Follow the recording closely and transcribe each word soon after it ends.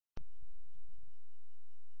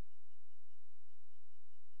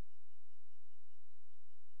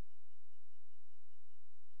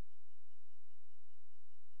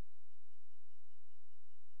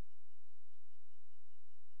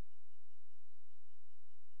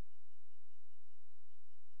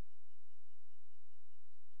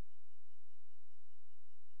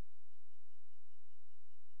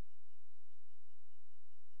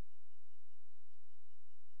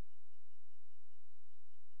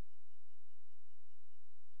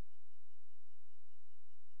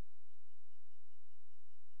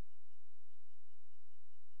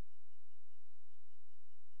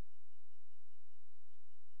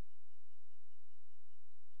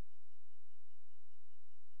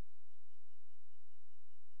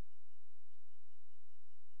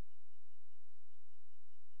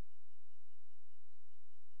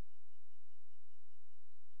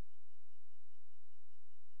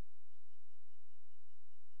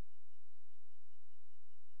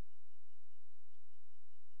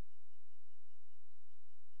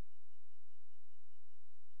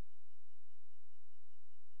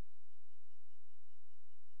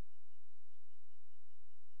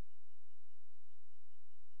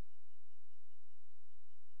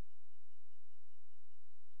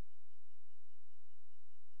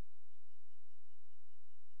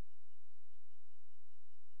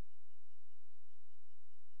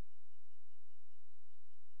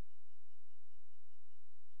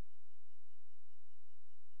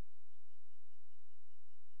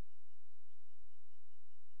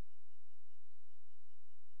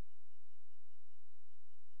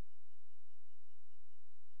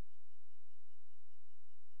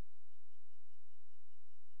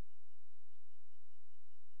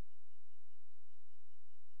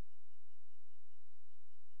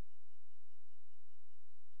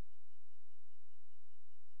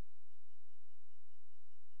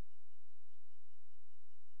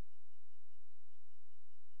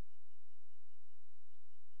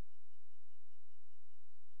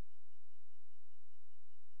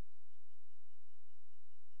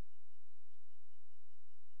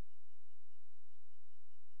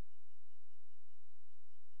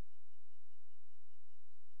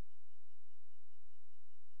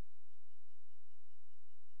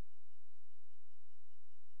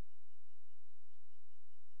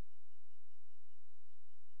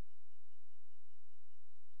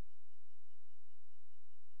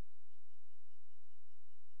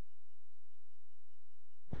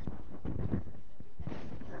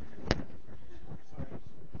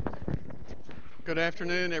Good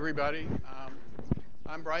afternoon, everybody.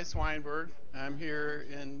 I'm Bryce Weinberg. I'm here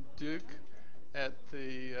in Duke at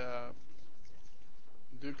the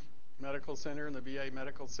Duke Medical Center and the VA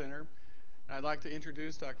Medical Center. I'd like to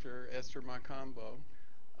introduce Dr. Esther Mwaikambo.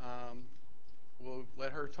 We'll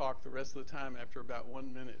let her talk the rest of the time after about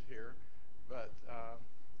 1 minute here. But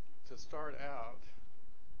to start out,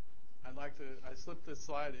 I slipped this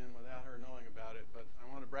slide in without her knowing about it, but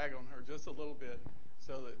I want to brag on her just a little bit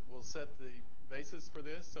so that we'll set the basis for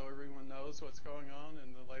this so everyone knows what's going on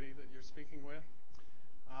and the lady that you're speaking with.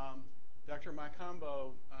 Dr.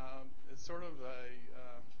 Mwaikambo is sort of a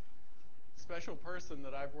special person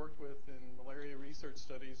that I've worked with in malaria research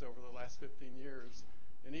studies over the last 15 years.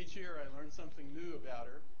 And each year I learn something new about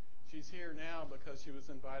her. She's here now because she was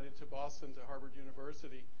invited to Boston to Harvard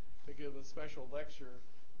University to give a special lecture,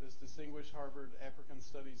 this Distinguished Harvard African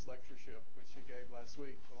Studies Lectureship, which she gave last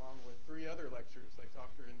week, along with 3 other lectures they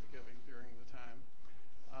talked her into giving during the time.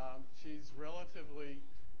 She's relatively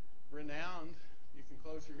renowned. You can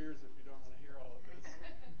close your ears if you don't want to hear all of this.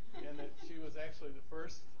 And that she was actually the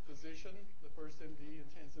first physician, the first MD in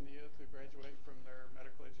Tanzania to graduate from their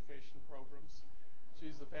medical education programs.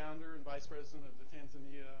 She's the founder and vice president of the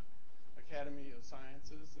Tanzania Academy of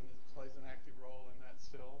Sciences and plays an active role in that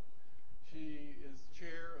still. She is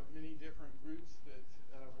chair of many different groups that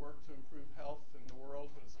work to improve health in the world,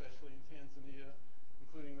 but especially in Tanzania,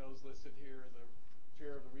 including those listed here, the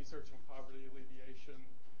chair of the Research on Poverty Alleviation,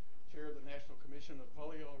 chair of the National Commission of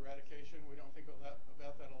Polio Eradication. We don't think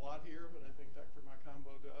about that a lot here, but I think Dr.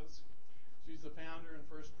 Mwaikambo does. She's the founder and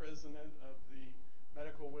first president of the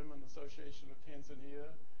Medical Women Association of Tanzania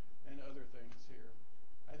and other things here.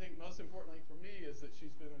 I think most importantly for me is that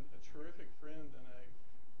she's been a terrific friend and a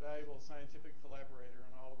valuable scientific collaborator in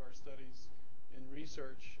all of our studies in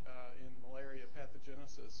research in malaria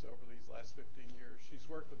pathogenesis over these last 15 years. She's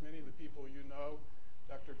worked with many of the people you know,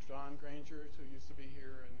 Dr. John Granger, who used to be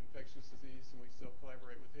here in infectious disease, and we still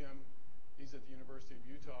collaborate with him. He's at the University of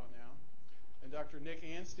Utah now. And Dr. Nick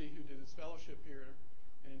Anstey, who did his fellowship here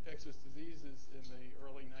in infectious diseases in the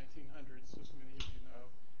early 1900s, as many of you know.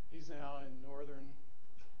 He's now in northern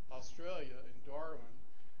Australia, in Darwin,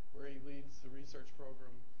 where he leads the research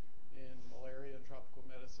program in malaria and tropical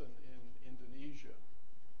medicine in Indonesia.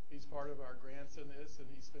 He's part of our grants in this, and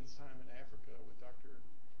he spends time in Africa with Dr.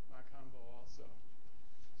 Mwaikambo also.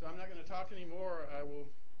 So I'm not going to talk anymore. I will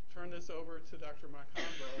turn this over to Dr.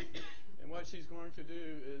 Mwaikambo, and what she's going to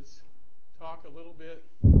do is talk a little bit.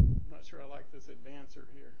 I'm not sure I like this advancer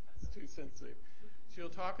here. It's too sensitive. She'll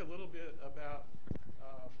talk a little bit about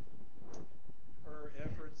her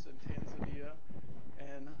efforts in Tanzania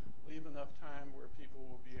and leave enough time where people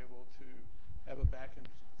will be able to have a back and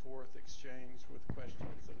forth exchange with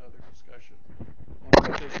questions and other discussion. I'm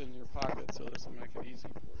going to put this in your pocket so this will make it easy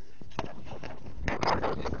for you.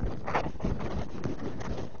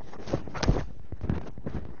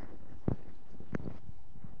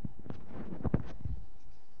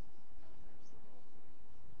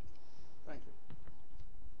 Thank you.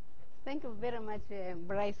 Thank you very much,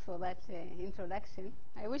 Bryce, for that introduction.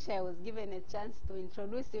 I wish I was given a chance to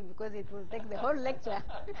introduce you because it will take the whole lecture.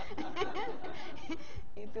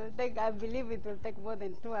 I believe it will take more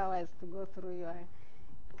than 2 hours to go through your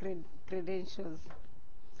credentials.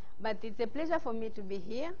 But it's a pleasure for me to be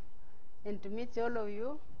here and to meet all of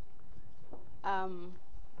you.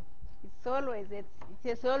 It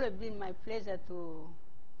has always been my pleasure to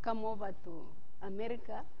come over to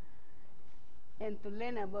America and to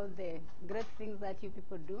learn about the great things that you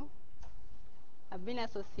people do. I've been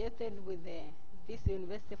associated with this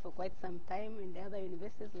university for quite some time, and the other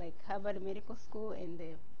universities like Harvard Medical School and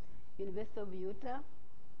the University of Utah,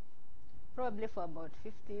 probably for about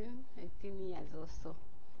 15, 18 years or so.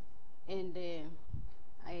 And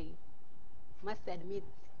I must admit,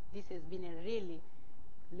 this has been a really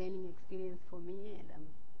learning experience for me, and I'm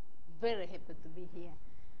very happy to be here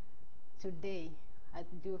today at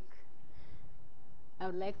Duke. I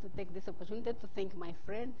would like to take this opportunity to thank my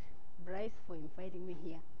friend, Bryce, for inviting me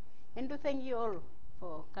here, and to thank you all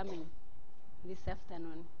for coming this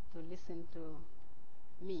afternoon to listen to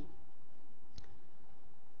me.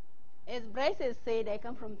 As Bryce has said, I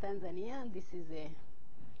come from Tanzania, and this is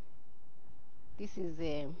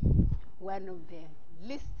one of the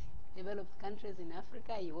least developed countries in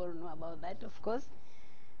Africa. You all know about that, of course.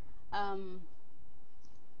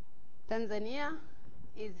 Tanzania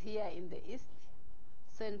is here in the east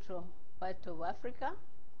central part of Africa,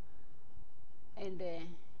 and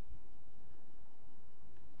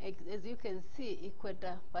as you can see,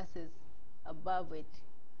 equator passes above it,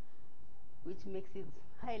 which makes it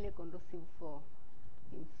highly conducive for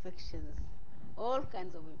infections, all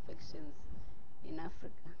kinds of infections,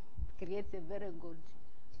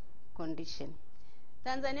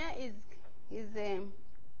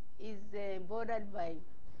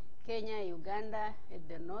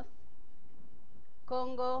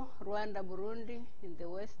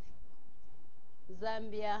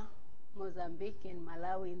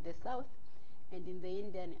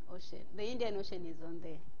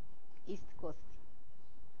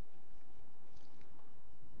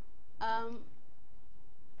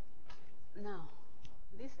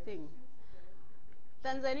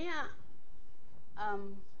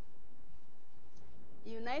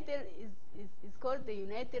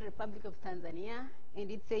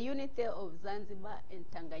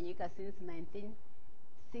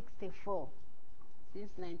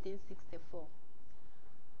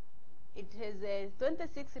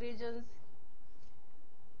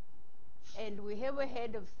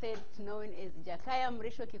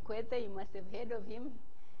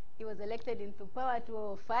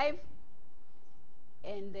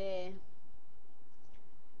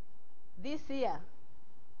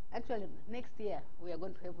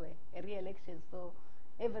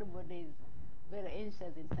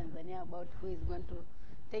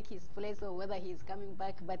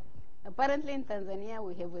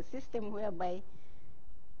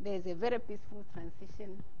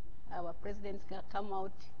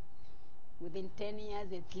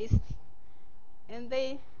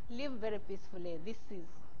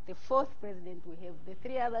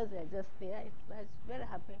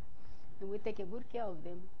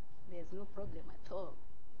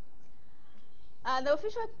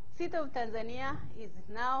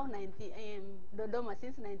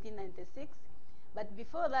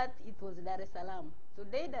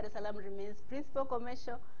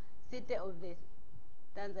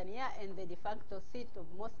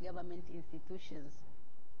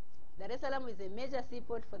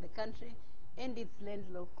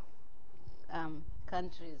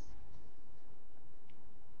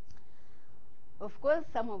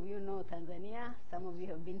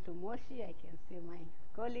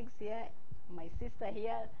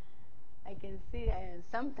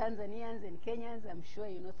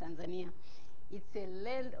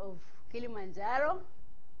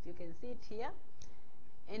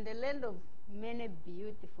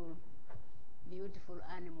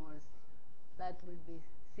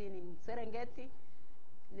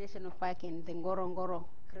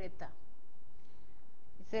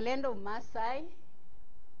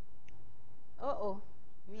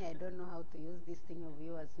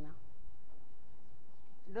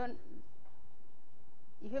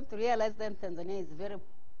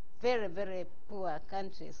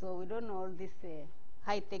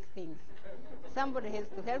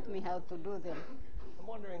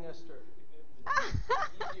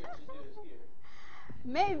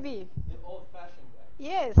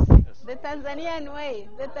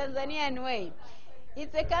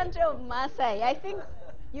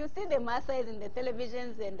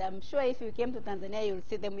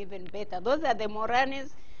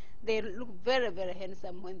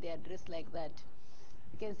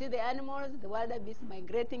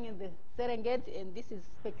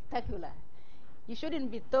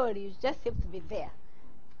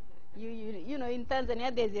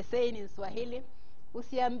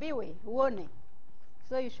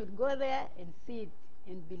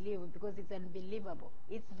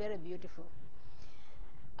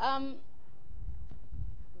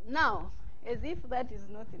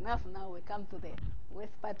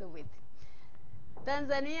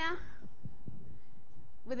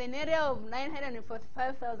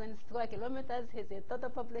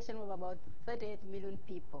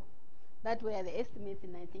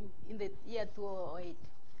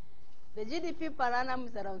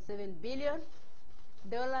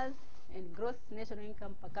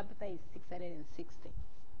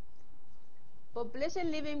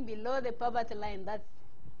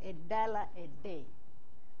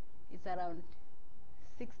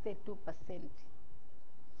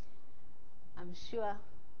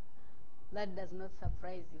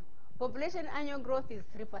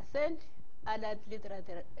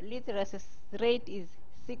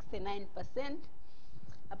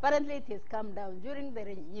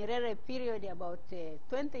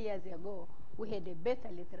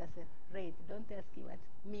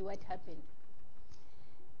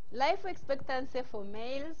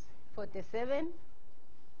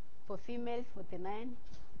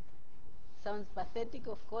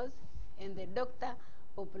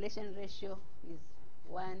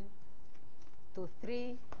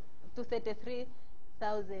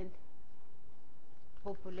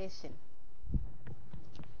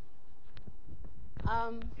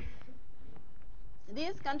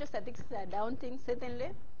 These country statistics are daunting,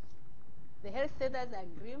 certainly. The health status are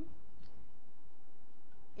grim.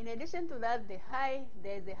 In addition to that, there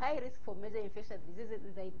is a high risk for major infectious diseases.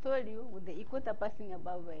 As I told you, with the equator passing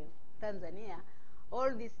above Tanzania, all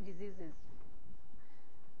these diseases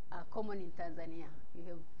are common in Tanzania. You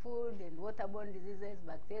have food and waterborne diseases,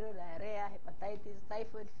 bacterial diarrhea, hepatitis,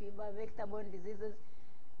 typhoid fever, vector-borne diseases,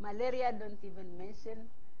 malaria, don't even mention.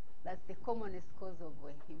 That's the commonest cause of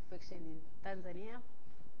infection in Tanzania.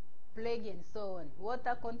 Plague and so on.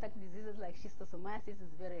 Water contact diseases like schistosomiasis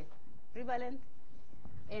is very prevalent.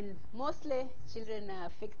 And mostly children are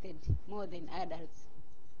affected more than adults.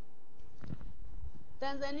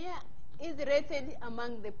 Tanzania is rated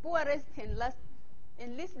among the poorest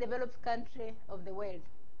and least developed country of the world.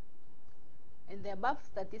 And the above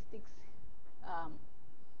statistics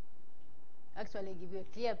actually give you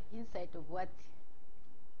a clear insight of what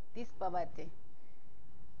this poverty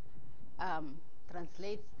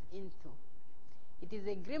translates into. It is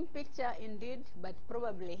a grim picture indeed, but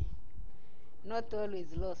probably not always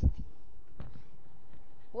lost.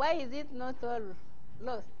 Why is it not all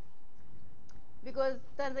lost? Because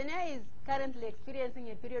Tanzania is currently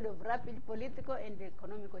experiencing a period of rapid political and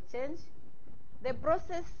economical change. The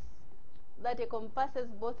process that encompasses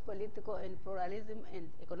both political and pluralism and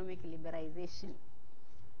economic liberalization.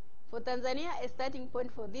 For Tanzania, a starting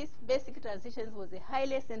point for these basic transitions was a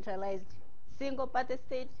highly centralized single-party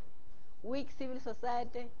state, weak civil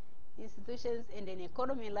society, institutions, and an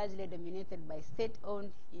economy largely dominated by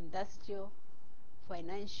state-owned industrial,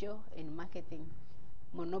 financial, and marketing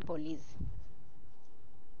monopolies.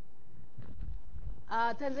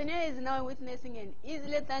 Tanzania is now witnessing an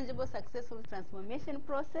easily tangible, successful transformation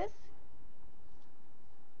process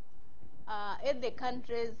at the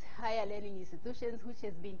country's higher learning institutions, which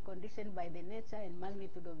has been conditioned by the nature and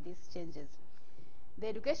magnitude of these changes. The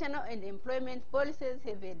educational and employment policies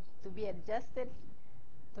have had to be adjusted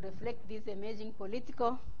to reflect these emerging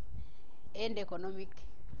political and economic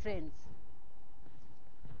trends.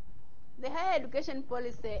 The higher education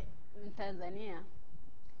policy in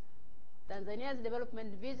Tanzania's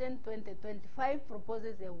Development Vision 2025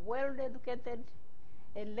 proposes a well-educated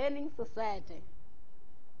and learning society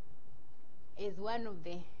is one of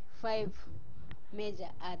the 5 major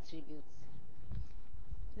attributes.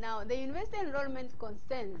 Now, the university enrollment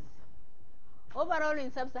concerns overall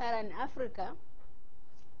in sub-Saharan Africa,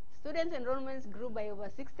 student enrollments grew by over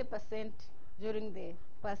 60% during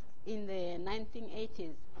in the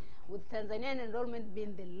 1980s, with Tanzanian enrollment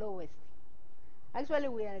being the lowest. Actually,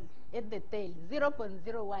 we are at the tail,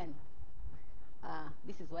 0.01.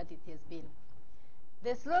 This is what it has been.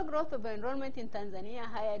 The slow growth of enrollment in Tanzania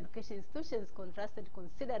higher education institutions contrasted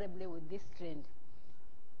considerably with this trend.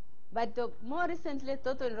 But more recently,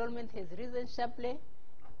 total enrollment has risen sharply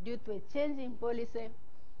due to a change in policy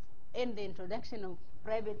and the introduction of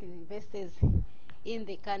private investors in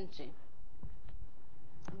the country.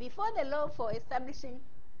 Before the law for establishing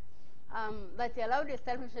that allowed the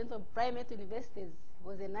establishment of private universities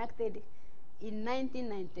was enacted in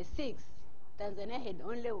 1996, Tanzania had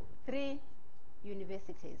only 3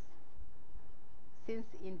 universities since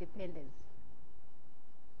independence.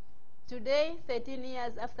 Today, 13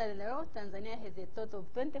 years after the law, Tanzania has a total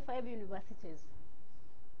of 25 universities.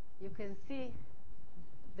 You can see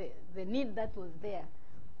the need that was there,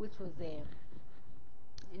 which was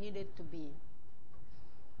needed to be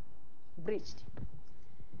breached.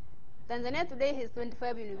 Tanzania today has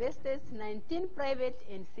 25 universities, 19 private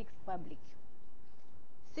and 6 public.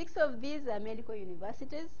 6 of these are medical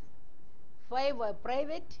universities, 5 are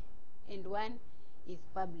private, and 1 is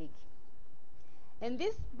public. And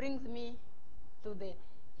this brings me to the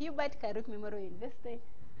Hubert Kariuki Memorial University,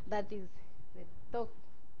 that is the talk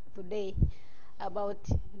today about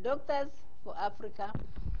Doctors for Africa,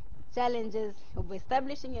 challenges of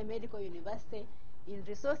establishing a medical university in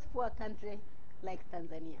resource-poor country like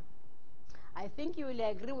Tanzania. I think you will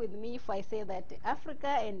agree with me if I say that Africa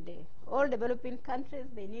and all developing countries,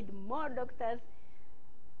 they need more doctors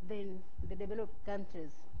than the developed countries.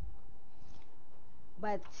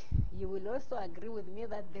 But you will also agree with me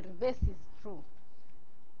that the reverse is true.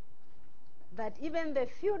 That even the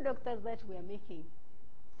few doctors that we are making,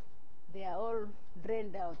 they are all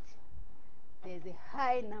drained out. There is a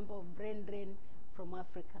high number of brain drain from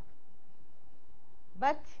Africa.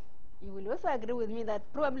 But you will also agree with me that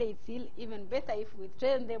probably it's even better if we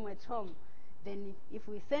train them at home than if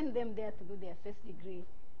we send them there to do their first degree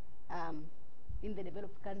in the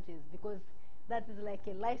developed countries, because that is like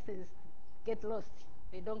a license to get lost.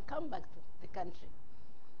 They don't come back to the country.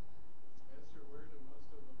 Esther, where do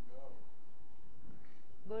most of them go?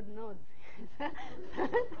 God knows.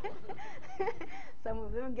 Some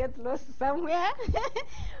of them get lost somewhere.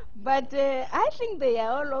 But I think they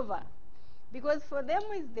are all over. Because for them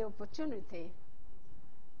is the opportunity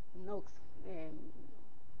knocks.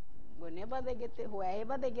 Whenever they get,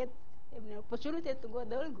 wherever they get an opportunity to go,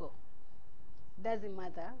 they will go. Doesn't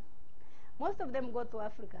matter. Most of them go to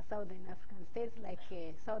Africa, Southern African states like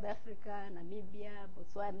South Africa, Namibia,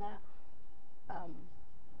 Botswana,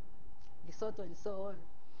 Lesotho, and so on.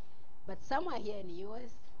 But some are here in the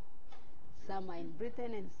US, some are in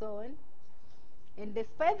Britain, and so on. And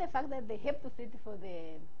despite the fact that they have to sit for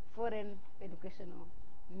the foreign educational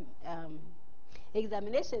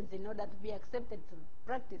examinations in order to be accepted to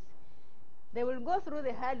practice, they will go through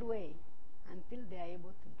the hard way until they are able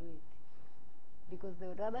to do it. Because they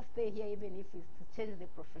would rather stay here even if it's to change the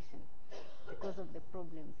profession because of the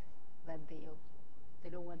problems that they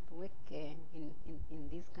don't want to work in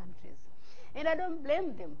these countries. And I don't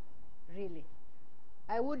blame them, really.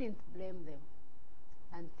 I wouldn't blame them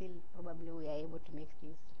until probably we are able to make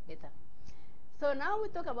things better. So now we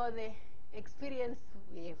talk about the experience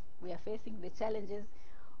we are facing, the challenges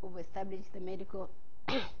of establishing the medical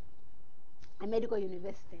a medical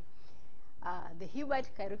university, the Hubert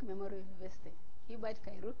Kariuki Memorial University. Hubert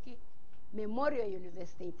Kariuki Memorial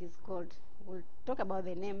University it is called. We'll talk about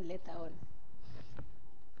the name later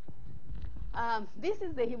on. This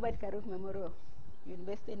is the Hubert Kariuki Memorial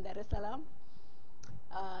University in Dar es Salaam.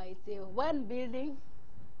 It's a one building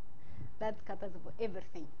that caters for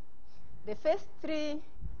everything. The first 3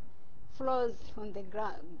 floors on the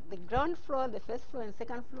ground floor, the first floor and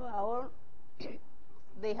second floor are all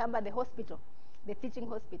they have at the hospital, the teaching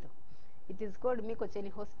hospital. It is called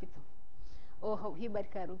Mikocheni Hospital or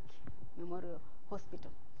Hubert Kariuki Memorial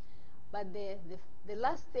Hospital. But the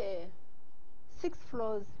last 6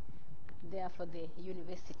 floors, they are for the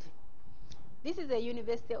university. This is a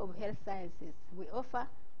University of Health Sciences. We offer,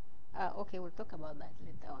 okay, we'll talk about that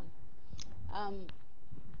later on.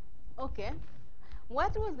 Okay,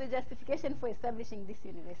 what was the justification for establishing this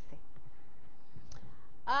university?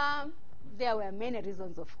 There were many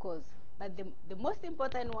reasons, of course, but the most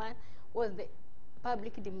important one was the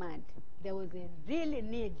public demand. There was a really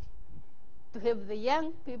need to have the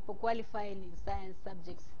young people qualifying in science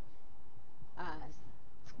subjects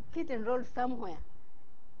get enrolled somewhere.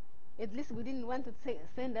 At least we didn't want to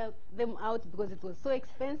send them out because it was so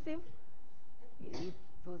expensive, it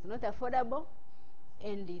was not affordable,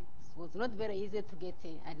 and it was not very easy to get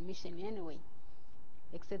admission anyway,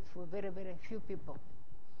 except for very, very few people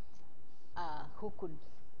who could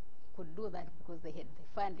do that because they had the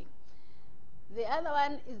funding. The other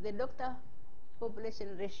one is the doctor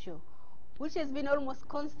population ratio, which has been almost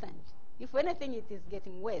constant. If anything, it is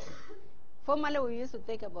getting worse. Formerly, we used to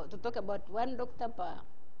talk about 1 doctor per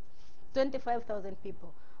 25,000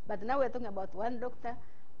 people, but now we're talking about 1 doctor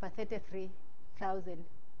per 33,000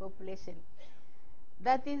 population.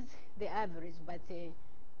 That is the average, but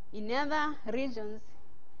in other regions,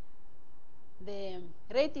 the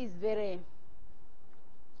ratio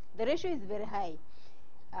is very high,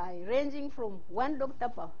 ranging from 1 doctor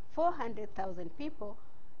per 400,000 people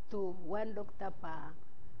to 1 doctor per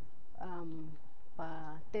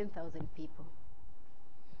 10,000 people.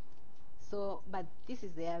 So, but this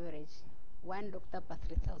is the average, 1 doctor per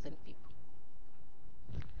 3,000 people.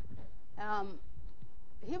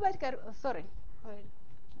 Sorry, I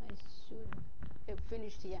should have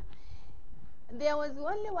finished here. There was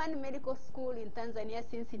only 1 medical school in Tanzania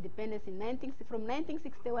since independence from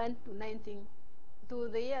 1961 to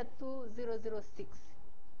the year 2006,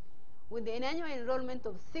 with an annual enrollment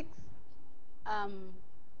of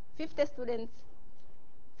 50 students,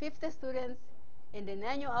 and an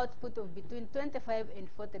annual output of between 25 and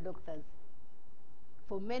 40 doctors.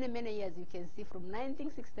 For many, many years, you can see from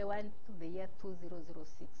 1961 to the year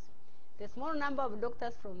 2006. The small number of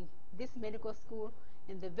doctors from this medical school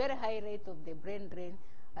and the very high rate of the brain drain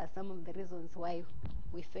are some of the reasons why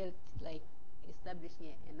we felt like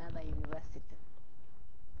establishing another university.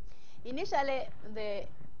 Initially, it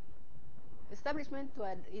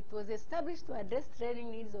was established to address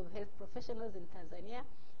training needs of health professionals in Tanzania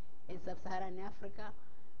and sub-Saharan Africa.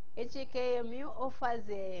 HKMU offers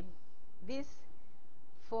these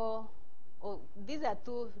are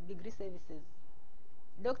 2 degree services: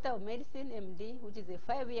 Doctor of Medicine, MD, which is a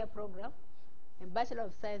 5-year program, and Bachelor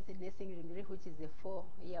of Science in Nursing degree, which is a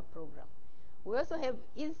 4-year program. We also have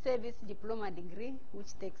in-service diploma degree,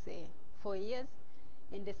 which takes 4 years,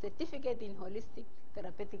 and a certificate in holistic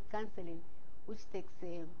therapeutic counseling, which takes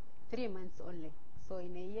 3 months only. So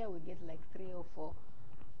in a year, we get like 3 or 4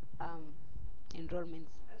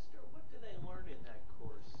 enrollments. Esther, what do they learn in that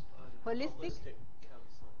course on holistic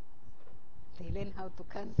counseling? they learn how to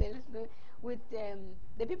counsel. So with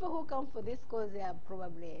the people who come for this course, they are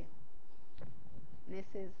probably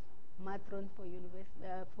nurses, matron for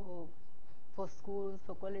for schools,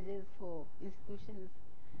 for colleges, for institutions,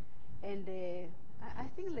 and I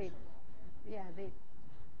think they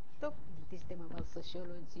talk, teach them about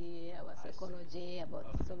sociology, about psychology, about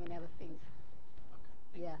so many other things.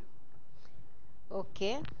 Okay. Yeah.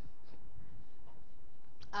 Okay.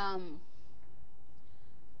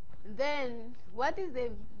 Then, what is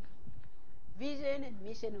the vision and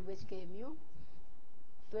mission of HKMU?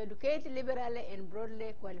 To educate liberally and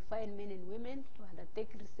broadly qualified men and women to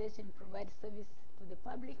undertake research and provide service to the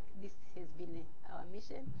public. This has been our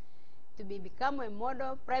mission. To become a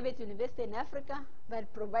model private university in Africa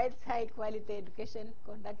that provides high quality education,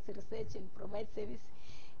 conducts research, and provides service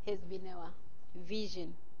has been our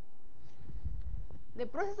vision. The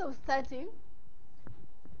process of starting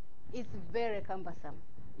is very cumbersome.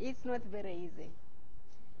 It's not very easy.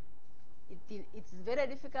 It's very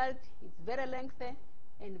difficult, it's very lengthy,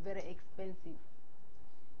 and very expensive.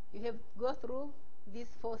 You have to go through these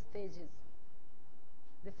 4 stages.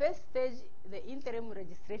 The first stage, the interim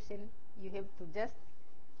registration, you have to just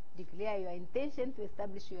declare your intention to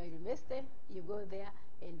establish your university. You go there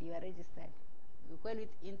and you are registered. We call it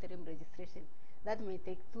interim registration. That may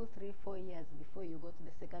take 2, 3, 4 years before you go to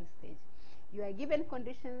the second stage. You are given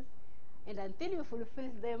conditions, and until you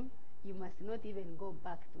fulfill them, you must not even go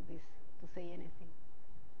back to this to say anything.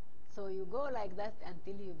 So you go like that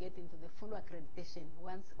until you get into the full accreditation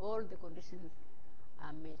once all the conditions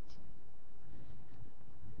are met.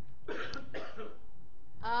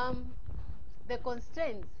 The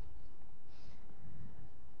constraints: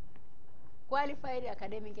 qualified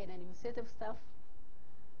academic and administrative staff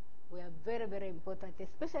were very, very important,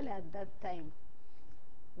 especially at that time.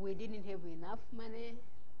 We didn't have enough money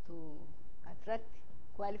to attract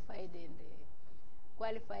qualified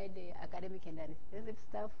academic and administrative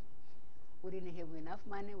staff. We didn't have enough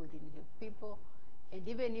money, we didn't have people, and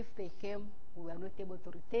even if they came, we were not able to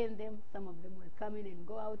retain them. Some of them will come in and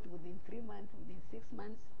go out within 3 months, within 6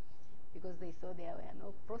 months, because they saw there were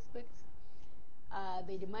no prospects.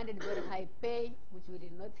 They demanded very high pay, which we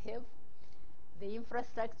did not have. The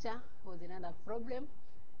infrastructure was another problem.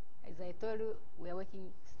 As I told you, we are working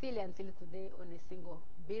still until today on a single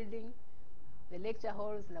building. The lecture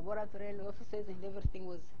halls, laboratory, offices, and everything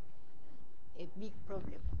was a big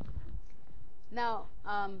problem. Now,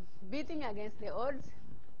 beating against the odds,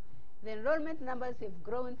 the enrollment numbers have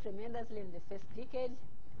grown tremendously in the first decade.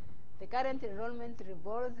 The current enrollment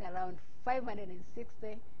revolves around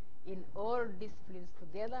 560 in all disciplines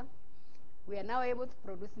together. We are now able to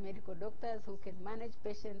produce medical doctors who can manage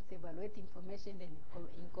patients, evaluate information, and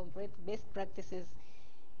incorporate best practices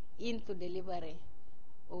into delivery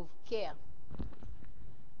of care.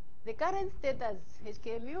 The current status: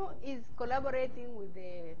 HKMU is collaborating with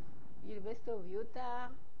the University of Utah,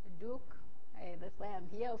 Duke. That's why I'm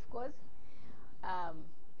here, of course,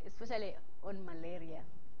 especially on malaria.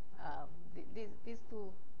 These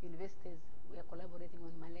 2 universities, we are collaborating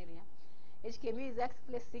on malaria. HKMU is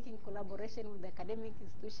actively seeking collaboration with academic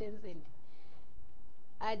institutions and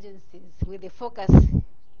agencies with a focus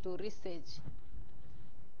to research.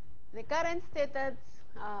 The current status: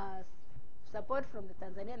 support from the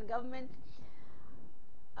Tanzanian government.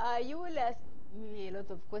 You will ask me a lot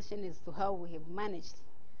of questions as to how we have managed.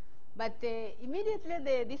 But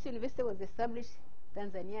immediately this university was established,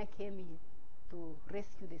 Tanzania came in to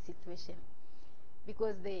rescue the situation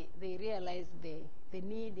because they realized the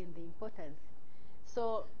need and the importance.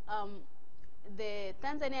 So the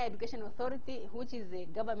Tanzania Education Authority, which is a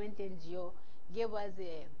government NGO, gave us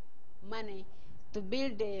money to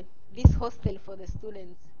build this hostel for the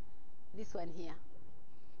students, this one here.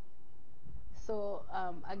 So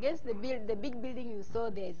against the big building you saw,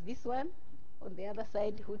 there is this one on the other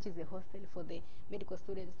side, which is a hostel for the medical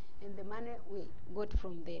students, and the money we got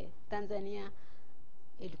from the Tanzania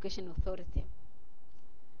Education Authority.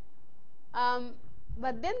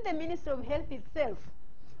 But then the Ministry of Health itself,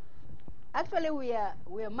 actually we are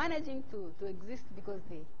managing to exist because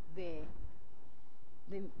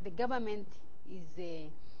the government is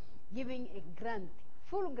giving a grant,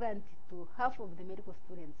 full grant to half of the medical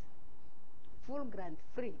students, full grant,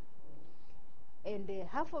 free. And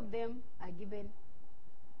half of them are given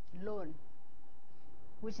loan,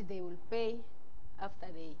 which they will pay after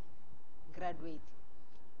they graduate.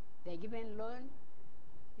 They're given loan.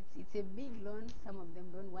 It's a big loan. Some of them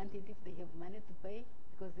don't want it if they have money to pay,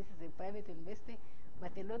 because this is a private university.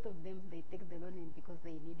 But a lot of them, they take the loan in because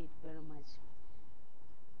they need it very much.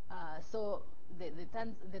 So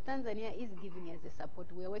the Tanzania is giving us the support.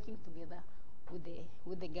 We are working together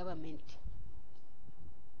with the government.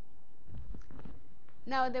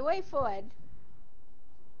 Now, the way forward,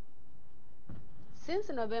 since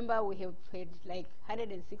November, we have had like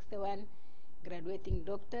 161 graduating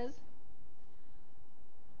doctors.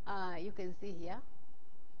 You can see here,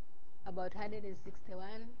 about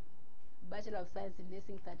 161, Bachelor of Science in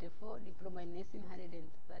Nursing 34, Diploma in Nursing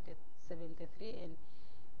 173, and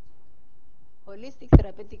Holistic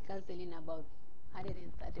Therapeutic Counseling about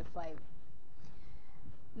 135.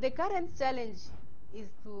 The current challenge is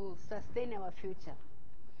to sustain our future.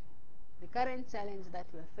 The current challenge that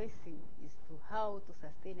we are facing is to how to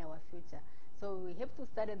sustain our future. So we have to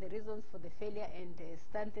study the reasons for the failure and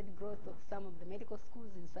stunted growth of some of the medical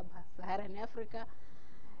schools in sub-Saharan Africa,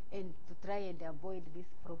 and to try and avoid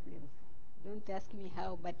these problems. Don't ask me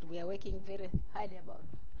how, but we are working very hard about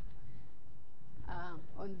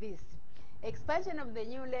on this. Expansion of the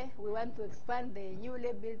we want to expand the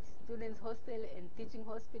newly built students hostel and teaching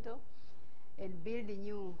hospital, and build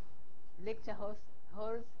new lecture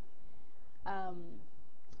halls.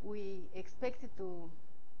 We expect to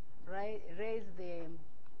raise the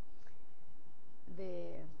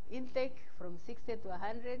intake from 60 to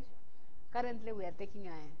 100. Currently, we are taking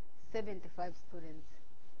 75 students,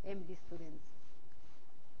 MD students.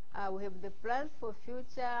 We have the plans for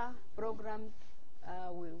future programs.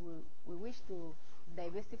 We wish to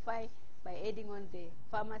diversify by adding on the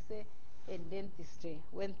pharmacy and dentistry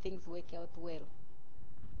when things work out well.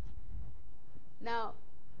 Now,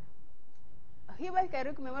 Hubert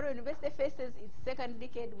Kariuki Memorial University faces its second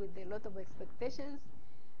decade with a lot of expectations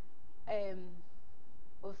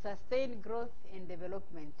of sustained growth and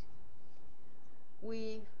development.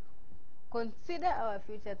 We consider our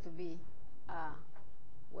future to be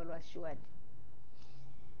well assured.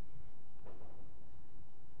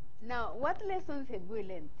 Now, what lessons have we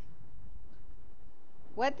learned?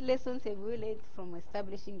 What lessons have we learned from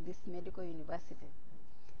establishing this medical university?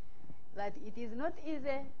 That it is not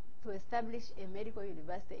easy to establish a medical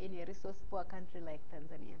university in a resource-poor country like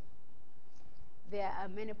Tanzania. There are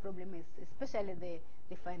many problems, especially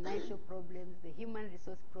the financial problems, the human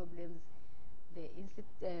resource problems, the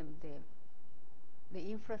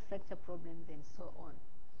infrastructure problems, and so on.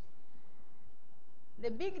 The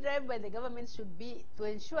big drive by the government should be to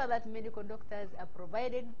ensure that medical doctors are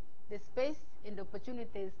provided the space and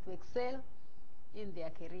opportunities to excel in their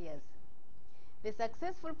careers. The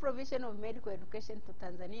successful provision of medical education to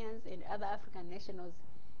Tanzanians and other African nationals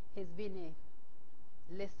has been a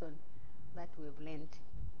lesson that we've learned.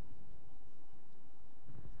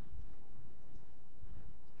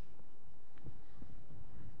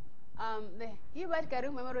 The Hubert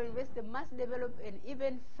Kariuki Memorial University must develop an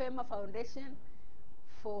even firmer foundation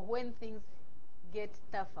for when things get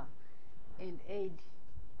tougher and aid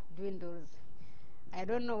dwindles. I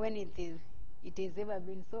don't know when it has ever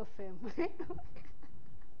been so firm.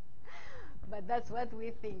 But that's what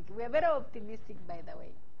we think. We are very optimistic, by the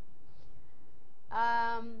way.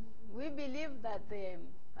 We believe that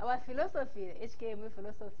our philosophy, HKMU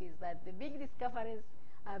philosophy, is that the big discoveries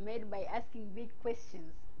are made by asking big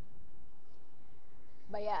questions,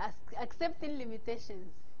 by accepting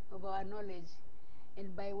limitations of our knowledge,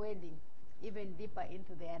 and by wading even deeper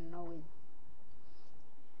into the unknown.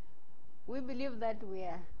 We believe that we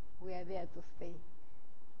are there to stay,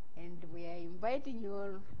 and we are inviting you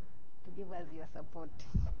all to give us your support.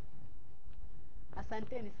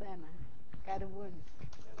 Asanteni sana. Karibuni.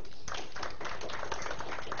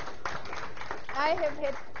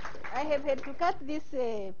 I have had to cut this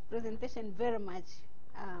presentation very much.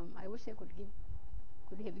 I wish I could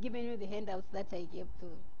have given you the handouts that I gave to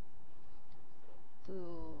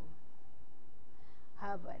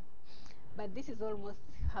Harvard. But this is almost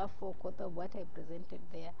half or quarter of what I presented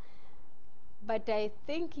there. But I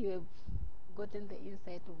think you have gotten the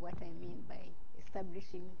insight of what I mean by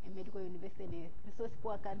establishing a medical university in a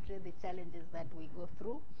resource-poor country, the challenges that we go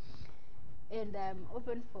through. And I'm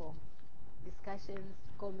open for discussions,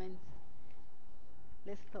 comments.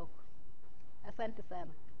 Let's talk. Asante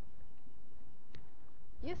sana.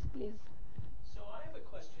 Yes, please. So I have a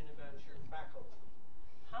question about your faculty.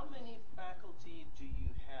 How many faculty do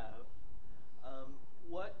you have?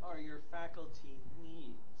 What are your faculty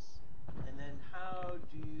needs? And then how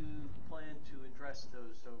do you plan to address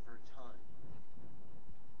those over time?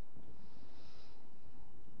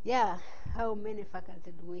 Yeah, how many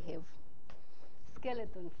faculty do we have?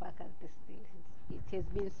 Skeleton faculty still. It has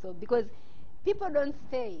been so, because people don't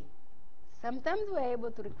stay. Sometimes we are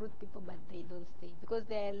able to recruit people, but they don't stay, because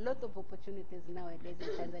there are a lot of opportunities nowadays in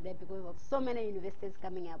Tanzania because of so many universities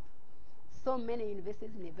coming up. So many universities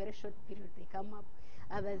in a very short period, they come up.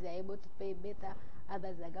 Others are able to pay better.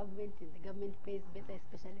 Others are government, and the government pays better,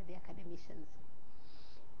 especially the academicians.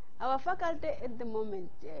 Our faculty at the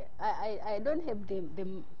moment, I don't have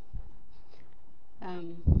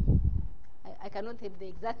um, I cannot have the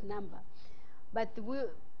exact number, but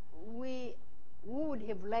we would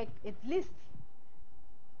have liked at least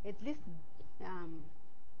um,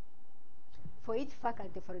 for each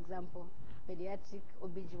faculty, for example, pediatric,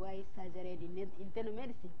 OBGY, surgery, and internal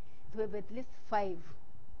medicine, to have at least five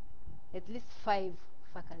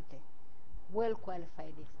faculty, well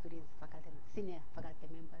qualified, experienced faculty, senior faculty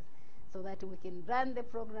members, so that we can run the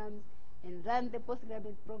programs and run the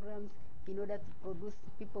postgraduate programs in order to produce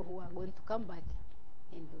people who are going to come back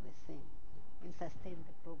and do the same and sustain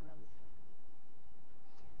the programs.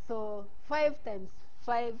 So 5 times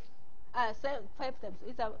 5, 5 times,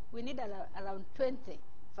 we need around 20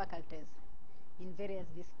 faculties in various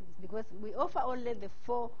disciplines, because we offer only the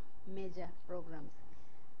 4 major programs.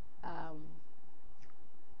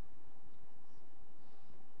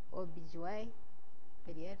 OBGY,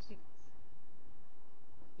 pediatrics,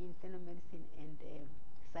 internal medicine, and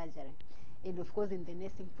surgery. And of course in the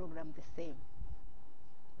nursing program the same.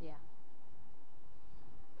 Yeah.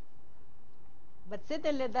 But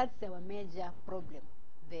certainly that's our major problem,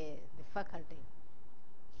 the faculty.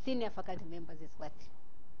 Senior faculty members is what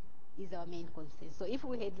is our main concern. So if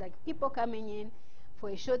we had like people coming in for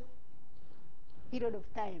a short period of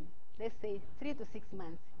time, let's say 3 to 6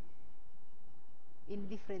 months, in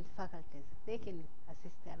different faculties, they can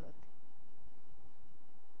assist a lot.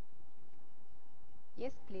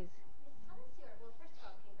 Yes, please. How does your, well, first of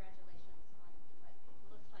all, congratulations on what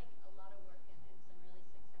looks like a lot of work and some really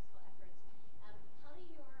successful efforts. How does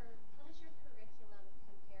your curriculum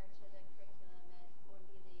compare to the curriculum at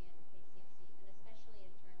Muhimbili and KCMC, and especially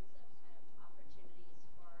in terms of kind of opportunities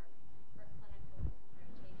for clinical rotations, kind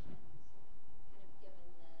of given the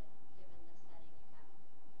setting you have?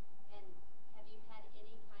 And have you had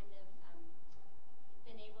any kind of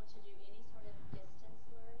been able to do any sort of distance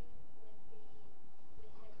learning with the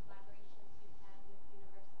collaborations you've had with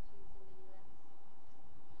universities in the U.S.?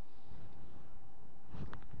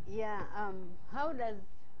 Yeah, how does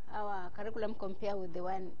our curriculum compare with the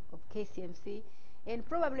one of KCMC and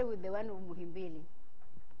probably with the one of Muhimbili,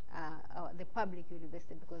 the public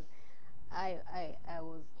university, because I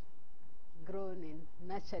was grown and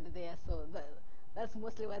nurtured there, so that's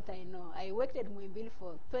mostly what I know. I worked at Muhimbili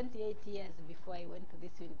for 28 years before I went to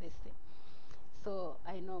this university. So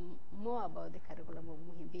I know more about the curriculum of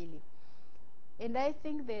Muhimbili. And I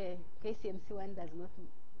think the KCMC one does not,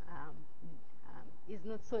 is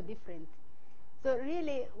not so different. So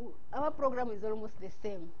really, our program is almost the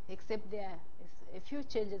same, except there is a few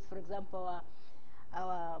changes. For example,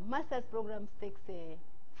 our master's program takes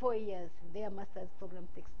 4 years. Their master's program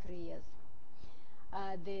takes 3 years.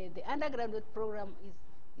 The undergraduate program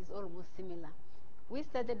is almost similar. We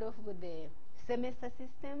started off with the semester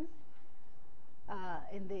systems,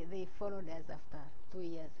 and they followed us after 2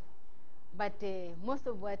 years. But most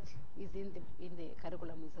of what is in the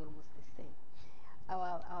curriculum is almost the same.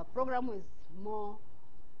 Our program is more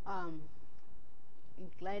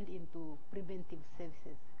inclined into preventive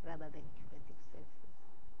services rather than curative services.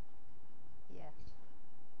 Yeah.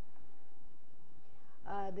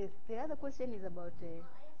 The other question is about. Well, I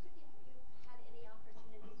asked if you've had any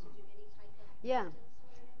opportunities to do any type of distance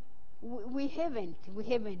learning. We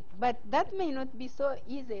haven't, but that may not be so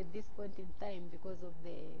easy at this point in time because of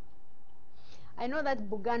the. I know that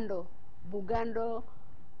Bugando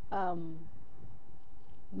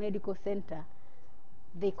Medical Center,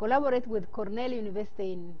 they collaborate with Cornell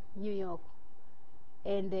University in New York,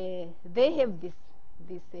 and they have this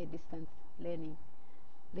distance learning.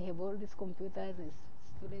 They have all these computers and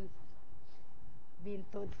students being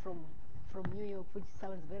taught from New York, which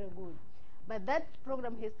sounds very good. But that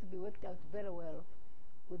program has to be worked out very well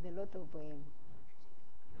with a lot of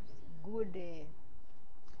good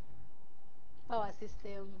power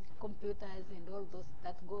system, computers, and all those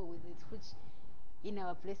that go with it, which in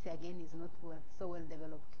our place again is not so well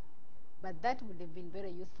developed. But that would have been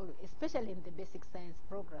very useful, especially in the basic science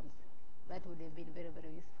programs. That would have been very,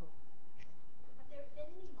 very useful. Have there been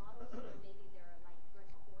any models where maybe there are like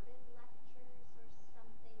recorded lectures or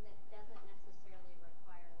something that doesn't necessarily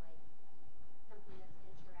require like something that's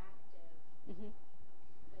interactive, Mm-hmm.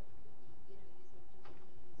 but could be, using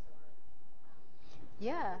DVDs or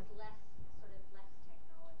Yeah. less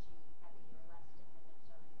technology heavy or less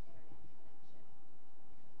dependent on internet connection?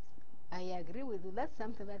 I agree with you. That's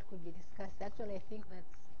something that could be discussed. Actually, I think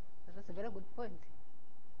that's a very good point.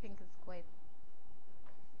 I think it's quite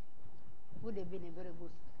would have been a very good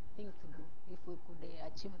thing to do if we could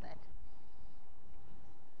achieve that.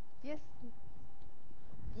 Yes.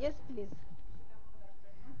 Yes, please.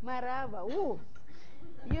 Maraba. Ooh.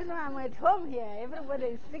 You know, I'm at home here. Everybody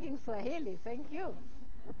is speaking Swahili. Thank you.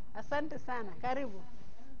 Asante sana. Karibu.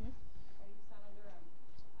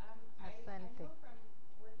 I Asante. know from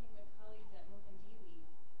working with colleagues at Muhimbili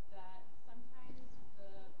that sometimes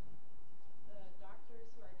the doctors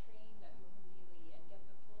who are trained at Muhimbili and get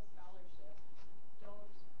the full scholarship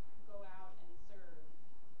don't go out and serve.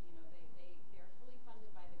 You know, they're fully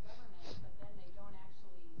funded by the government, but then they don't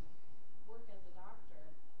actually work as a doctor.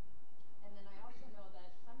 And then I also know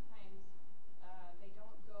that sometimes they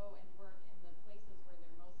don't go and work in the places where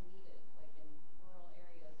they're most needed, like in rural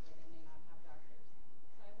areas where they may not have doctors.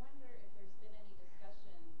 So I wonder if there's been any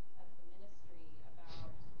discussion at the ministry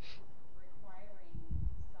about requiring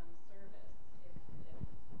some service if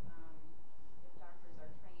doctors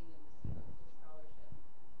are trained and receive a full scholarship.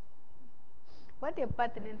 What a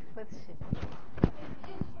pertinent question.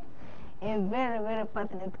 A very, very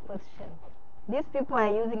pertinent question. These people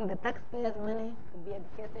are using the taxpayers' money to be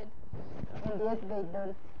educated, and yet they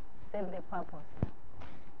don't serve the purpose.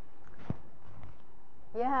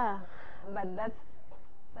 Yeah, but that's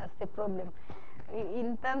the problem.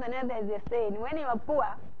 In Tanzania, there's a saying: when you are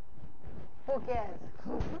poor, who cares?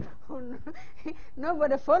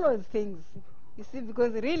 Nobody follows things. You see,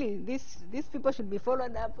 because really, these people should be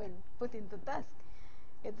followed up and put into task.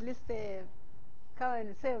 At least come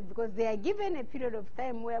and serve, because they are given a period of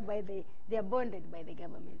time whereby they are bonded by the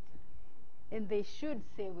government. And they should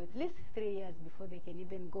serve at least 3 years before they can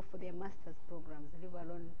even go for their master's programs, leave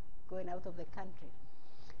alone going out of the country.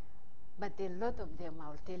 But a lot of them,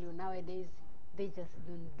 I'll tell you, nowadays, they just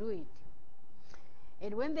don't do it.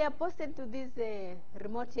 And when they are posted to these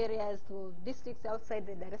remote areas, to districts outside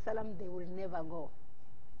the Dar es Salaam, they will never go.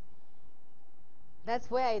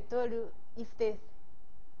 That's why I told you, if the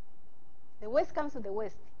West comes to the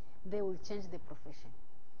West, they will change the profession.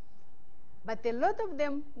 But a lot of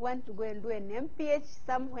them want to go and do an MPH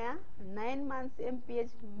somewhere, 9 months MPH,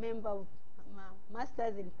 member of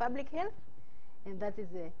Masters in Public Health, and that is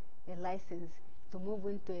a license to move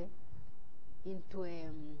into a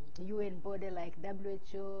UN body like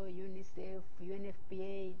WHO, UNICEF,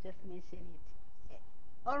 UNFPA, just mention it.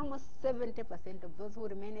 Almost 70% of those who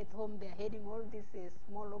remain at home, they are heading all these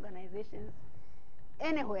small organizations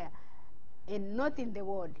anywhere, and not in the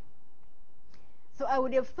world. So I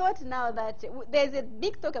would have thought now that there's a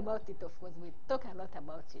big talk about it, of course. We talk a lot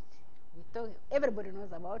about it. Everybody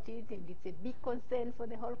knows about it, and it's a big concern for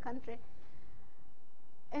the whole country.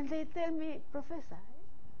 And they tell me, Professor,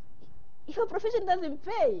 your profession doesn't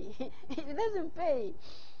pay. It doesn't pay.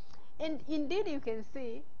 And indeed, you can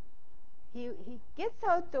see, he gets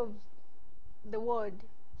out of the ward.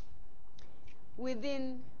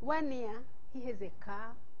 Within 1 year, he has a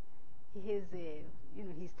car. He has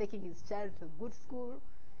he's taking his child to a good school.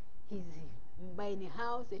 He's buying a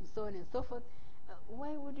house, and so on and so forth.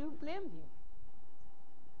 Why would you blame him?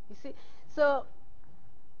 You see, so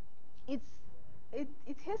it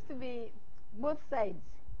has to be both sides.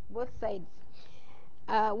 Both sides.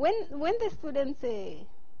 When the students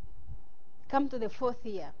come to the 4th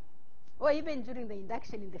year, or even during the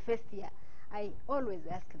induction in the 1st year, I always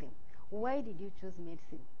ask them, why did you choose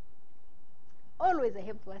medicine? Always I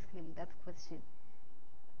have to ask them that question.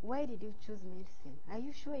 Why did you choose medicine? Are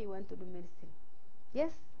you sure you want to do medicine?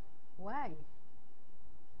 Yes. Why?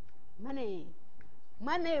 Money.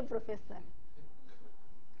 Money, Professor.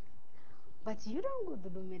 But you don't go to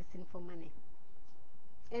do medicine for money.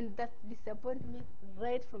 And that disappointed me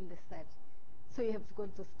right from the start. So you have to go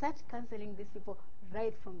to start counseling these people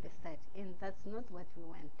right from the start. And that's not what we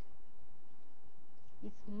want.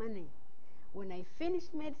 It's money. When I finish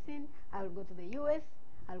medicine, I'll go to the US,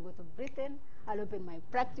 I'll go to Britain, I'll open my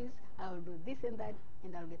practice, I'll do this and that,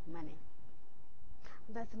 and I'll get money.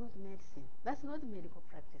 That's not medicine. That's not medical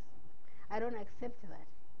practice. I don't accept that.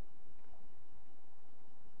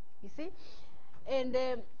 You see? And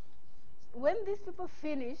when these people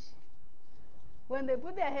finish, when they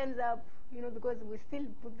put their hands up, because we still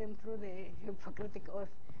put them through the Hippocratic oath,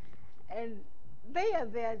 and they are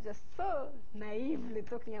there just so naively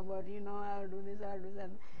talking about, I'll do this, I'll do that.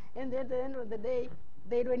 And at the end of the day,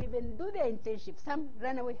 they don't even do their internship. Some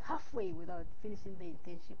run away halfway without finishing the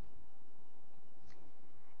internship.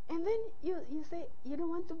 And then you say you don't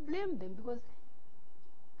want to blame them, because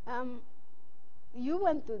you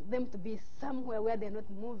want them to be somewhere where they're not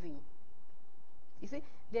moving. You see,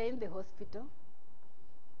 they're in the hospital.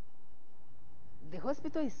 The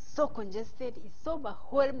hospital is so congested, it's so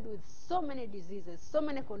overwhelmed with so many diseases, so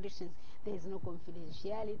many conditions. There is no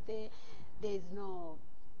confidentiality. There's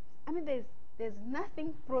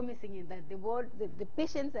nothing promising in that. The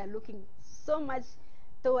patients are looking so much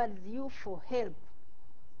towards you for help,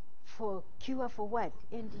 for cure for what?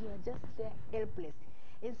 And you are just there helpless.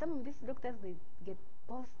 And some of these doctors, they get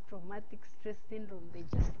post-traumatic stress syndrome. They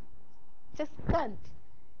just can't.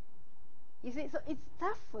 You see, so it's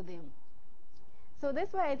tough for them. So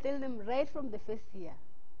that's why I tell them right from the first year,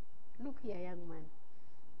 look here, young man,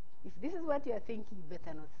 if this is what you are thinking, you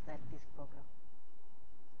better not start this program,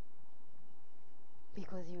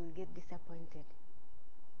 because you will get disappointed.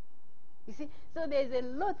 You see, so there's a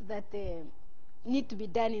lot that need to be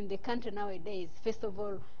done in the country nowadays. First of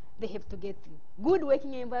all, they have to get good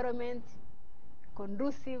working environment,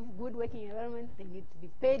 conducive, good working environment. They need to be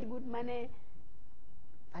paid good money.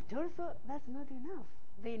 But also, that's not enough.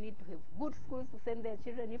 They need to have good schools to send their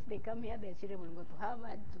children. If they come here, their children will go to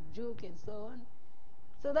Harvard, to Duke, and so on.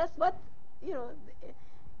 So that's what, you know,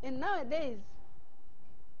 and nowadays,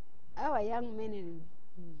 our young men and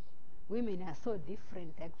women are so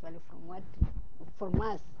different, actually, from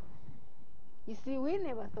us. You see, we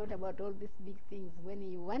never thought about all these big things. When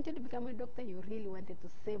you wanted to become a doctor, you really wanted to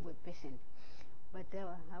save a patient. But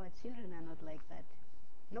our children are not like that.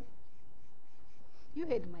 Nope. You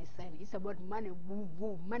heard my son. It's about money, woo,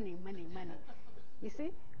 woo, money, money, money. You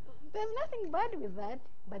see, there's nothing bad with that.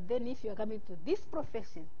 But then if you are coming to this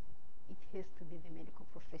profession, it has to be the medical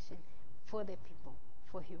profession for the people,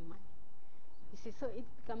 for human. You see, so it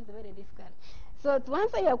becomes very difficult. So to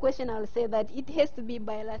answer your question, I'll say that it has to be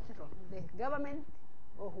bilateral. The government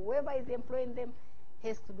or whoever is employing them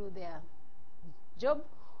has to do their job,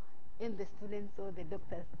 and the students or the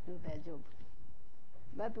doctors do their job.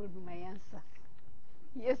 That would be my answer.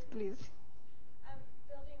 Yes, please.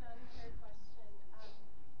 Building on her question,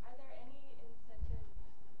 are there any incentives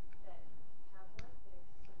that have worked,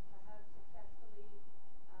 that have successfully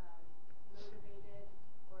motivated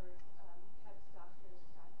or kept doctors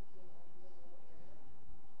practicing in the rural areas?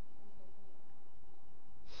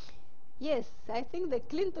 Yes, I think the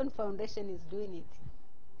Clinton Foundation is doing it.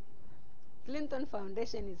 Clinton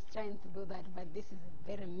Foundation is trying to do that, but this is a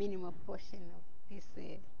very minimal portion of this,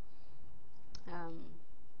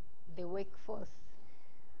 the workforce.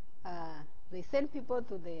 They send people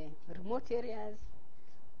to the remote areas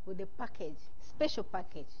with a package, special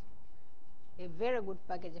package, a very good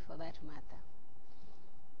package for that matter.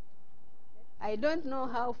 I don't know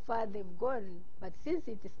how far they've gone, but since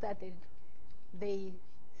it started, they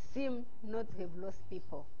seem not to have lost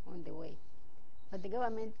people on the way. But the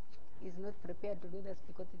government is not prepared to do this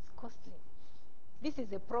because it's costly. This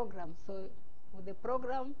is a program, so with the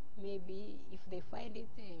program, maybe if they find it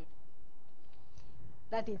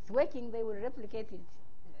that it's working, they will replicate it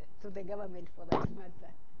to the government for that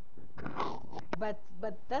matter. But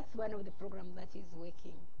that's one of the programs that is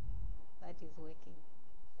working. That is working.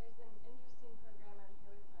 There's an interesting program. I'm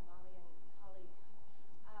here with my Malian colleague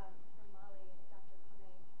from Mali, Dr.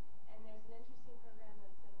 Kone, and there's an interesting program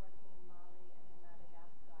that's been working in Mali and in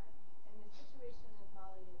Madagascar. And the situation in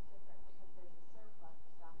Mali is different because there's a surplus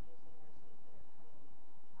of doctors and nurses that are coming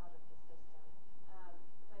out of the system.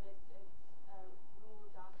 But it's a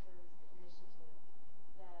rural doctors initiative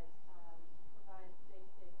that provides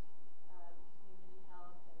basic community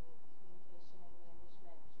health and communication and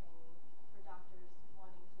management training for doctors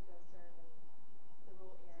wanting to go serve in the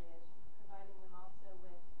rural areas, providing them also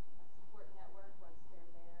with a support network once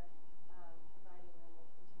they're there, providing them with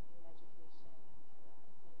continuing education.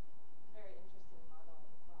 It's a very interesting model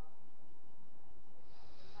as well.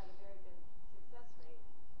 We've had a very good success rate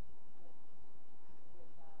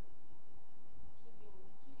with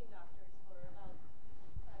keeping doctors for about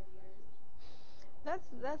 5 years.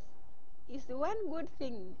 That's is one good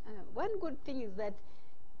thing. One good thing is that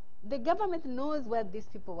the government knows what these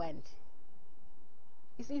people want.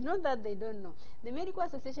 It's not that they don't know. The Medical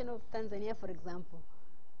Association of Tanzania, for example,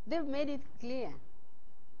 they've made it clear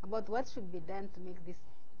about what should be done to make this,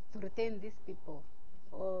 to retain these people,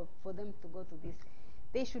 or for them to go to this.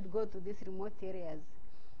 They should go to these remote areas,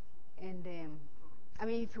 and I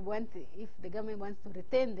mean, if the government wants to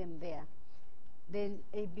retain them there, then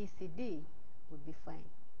ABCD would be fine.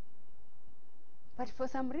 But for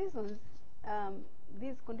some reasons,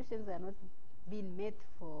 these conditions are not being met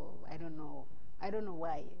for, I don't know. I don't know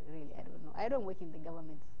why, really, I don't know. I don't work in the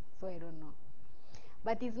government, so I don't know.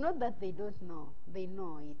 But it's not that they don't know. They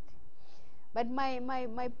know it. But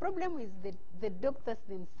my problem is the doctors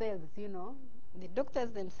themselves, you know. The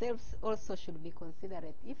doctors themselves also should be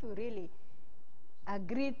considerate. If you really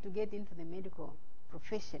agreed to get into the medical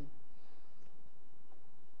profession,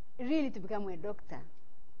 really to become a doctor,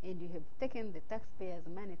 and you have taken the taxpayers'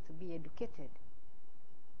 money to be educated,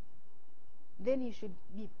 then you should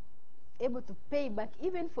be able to pay back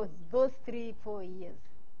even for those 3-4 years.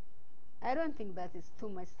 I don't think that is too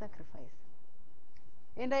much sacrifice.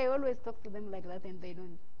 And I always talk to them like that, and they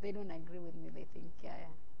don't agree with me. They think, yeah,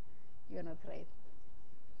 you're not right.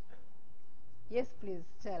 Yes, please,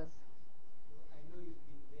 Charles. So I know you've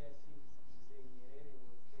been there since Mzee Nyerere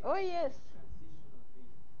was there. Oh, yes. The transitional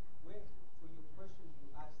phase. Where, for your question,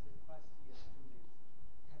 you asked the first year students,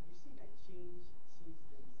 have you seen a change since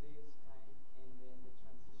the Mzee's time and then the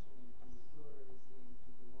transition into pluralism, to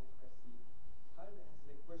democracy? How has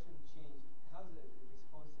the question changed? How the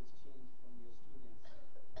responses changed from your students?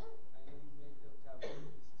 I know you made Dr.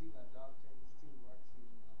 Abu, he's still a doctor, he still works in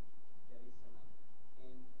Dar es Salaam.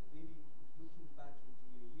 And maybe looking back into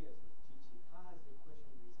your years of teaching, how has the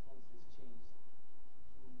question responses changed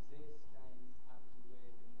from this time up to where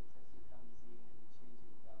democracy comes in and the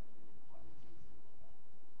changing government and politics and all that?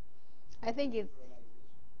 I think it's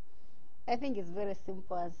Liberalization. I think it's very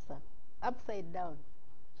simple answer. Upside down.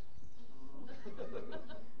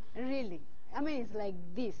 Really. I mean, it's like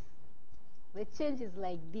this. The change is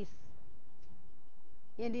like this.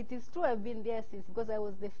 And it is true I've been there since, because I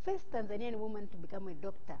was the first Tanzanian woman to become a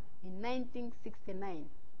doctor in 1969.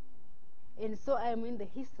 And so I'm in the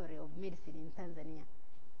history of medicine in Tanzania.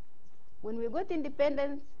 When we got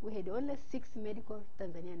independence, we had only 6 medical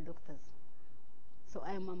Tanzanian doctors. So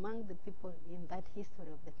I'm among the people in that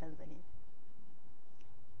history of the Tanzania.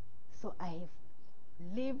 So I have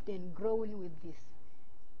lived and grown with this.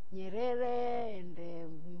 Nyerere and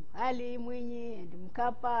Ali Mwinyi and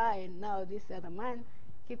Mkapa and now this other man,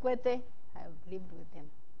 Kikwete, I've lived with them.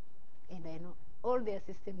 And I know all their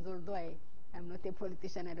systems, although I'm not a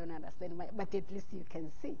politician, I don't understand, but at least you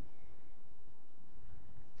can see.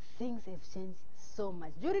 Things have changed so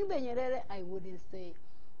much. During the Nyerere, I wouldn't say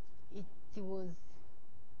it was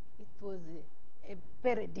a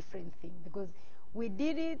very different thing, because we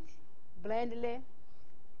did it blindly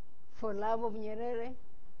for love of Nyerere,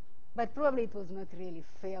 but probably it was not really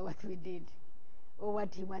fair what we did or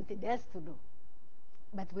what he wanted us to do.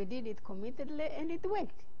 But we did it committedly and it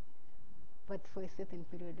worked, but for a certain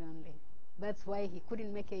period only. That's why he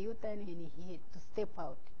couldn't make a U-turn and he had to step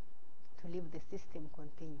out to leave the system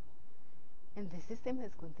continue. And the system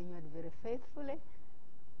has continued very faithfully,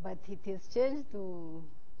 but it has changed to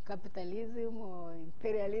capitalism or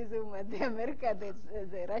imperialism, what the America,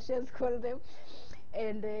 the Russians call them.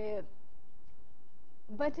 And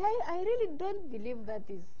but I really don't believe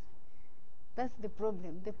that's the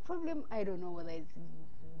problem. The problem, I don't know whether it's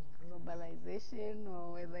globalization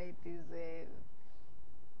or whether it is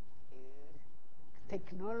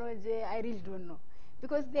technology. I really don't know,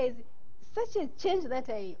 because there is such a change that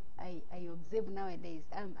I observe nowadays.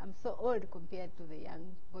 I'm so old compared to the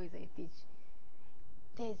young boys I teach.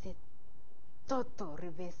 There's a total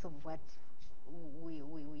reverse of what we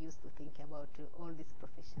used to think about all these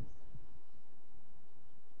professions.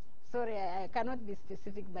 Sorry, I cannot be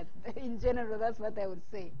specific, but in general, that's what I would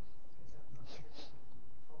say.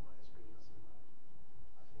 From my experience in life,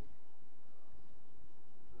 I think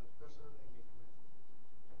the personal engagement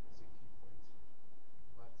is a key point.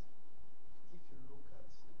 But if you look at,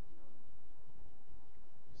 you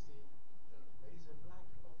see, there is a lack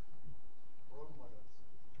of role models.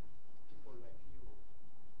 People like you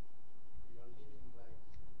are living like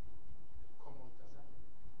a common Tanzanian.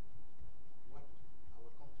 What our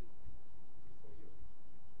country did for you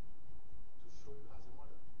to show you as a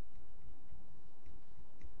model.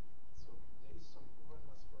 So there is some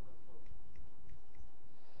governance problem.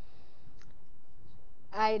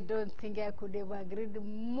 I don't think I could have agreed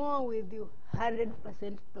more with you,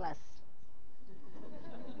 100% plus.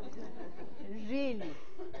 Really,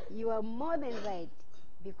 you are more than right,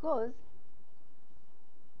 because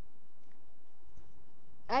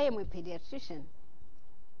I am a pediatrician.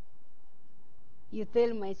 You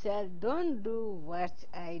tell my child, don't do what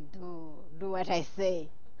I do, do what I say.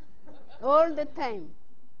 All the time.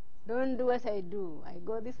 Don't do what I do. I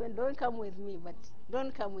go this way, don't come with me, but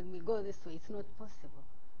don't come with me, go this way. It's not possible.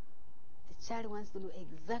 The child wants to do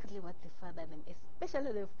exactly what the father them,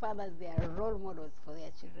 especially the fathers, they are role models for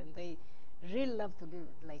their children. They really love to do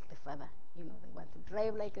like the father. They want to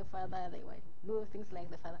drive like a father, they want to do things like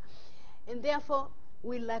the father. And therefore,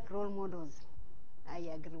 we lack role models. I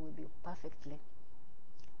agree with you perfectly.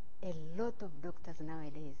 A lot of doctors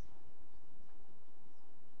nowadays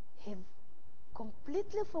have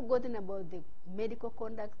completely forgotten about the medical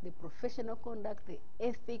conduct, the professional conduct, the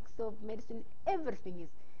ethics of medicine. Everything is,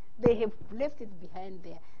 they have left it behind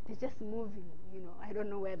there. They're just moving, I don't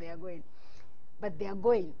know where they are going, but they are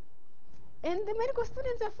going. And the medical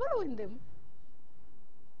students are following them.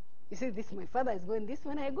 You see, my father is going this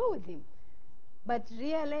one, I go with him. But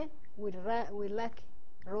really, we lack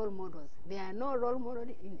role models. There are no role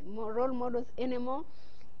models anymore.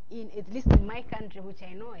 at least in my country, which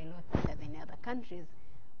I know a lot better than other countries,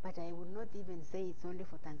 but I would not even say it's only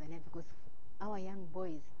for Tanzania, because our young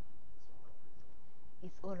boys,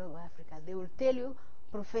 it's all over Africa. They will tell you,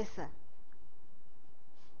 Professor,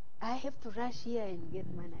 I have to rush here and get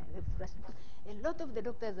money. I have to rush. A lot of the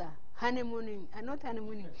doctors are honeymooning, not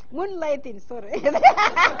honeymooning, moonlighting, sorry.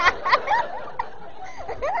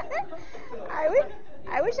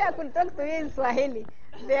 I wish I could talk to you in Swahili.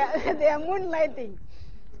 They are moonlighting.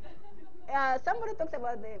 Somebody talked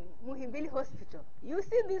about the Muhimbili Hospital. You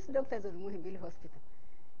see these doctors at Muhimbili Hospital.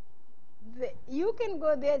 You can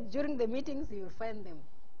go there during the meetings, you'll find them.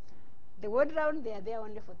 The ward round, they are there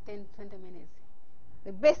only for 10, 20 minutes.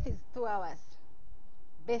 The best is 2 hours.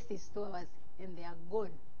 Best is 2 hours, and they are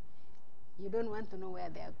gone. You don't want to know where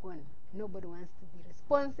they are gone. Nobody wants to be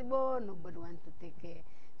responsible. Nobody wants to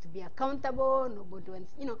to be accountable. Nobody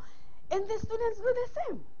wants, and the students do the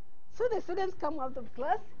same. So the students come out of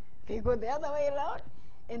class, they go the other way around,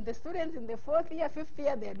 and the students in the 4th year, 5th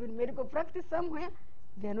year, they are doing medical practice somewhere.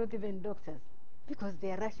 They are not even doctors, because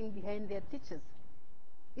they are rushing behind their teachers.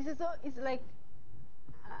 So it's like,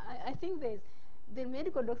 I think the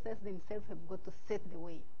medical doctors themselves have got to set the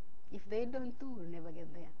way. If they don't do, we'll never get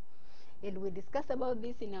there. And we discuss about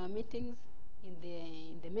this in our meetings, in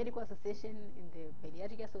the medical association, in the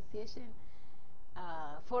pediatric association.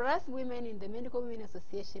 For us women in the Medical Women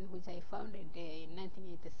Association, which I founded in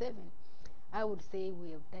 1987, I would say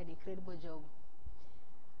we have done an incredible job.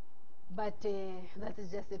 But that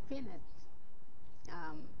is just a peanut,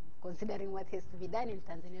 considering what has to be done in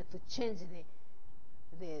Tanzania to change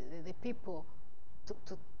the people,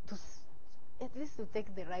 to at least to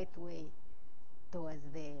take the right way towards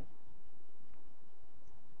the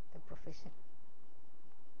profession.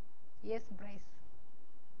 Yes, Bryce.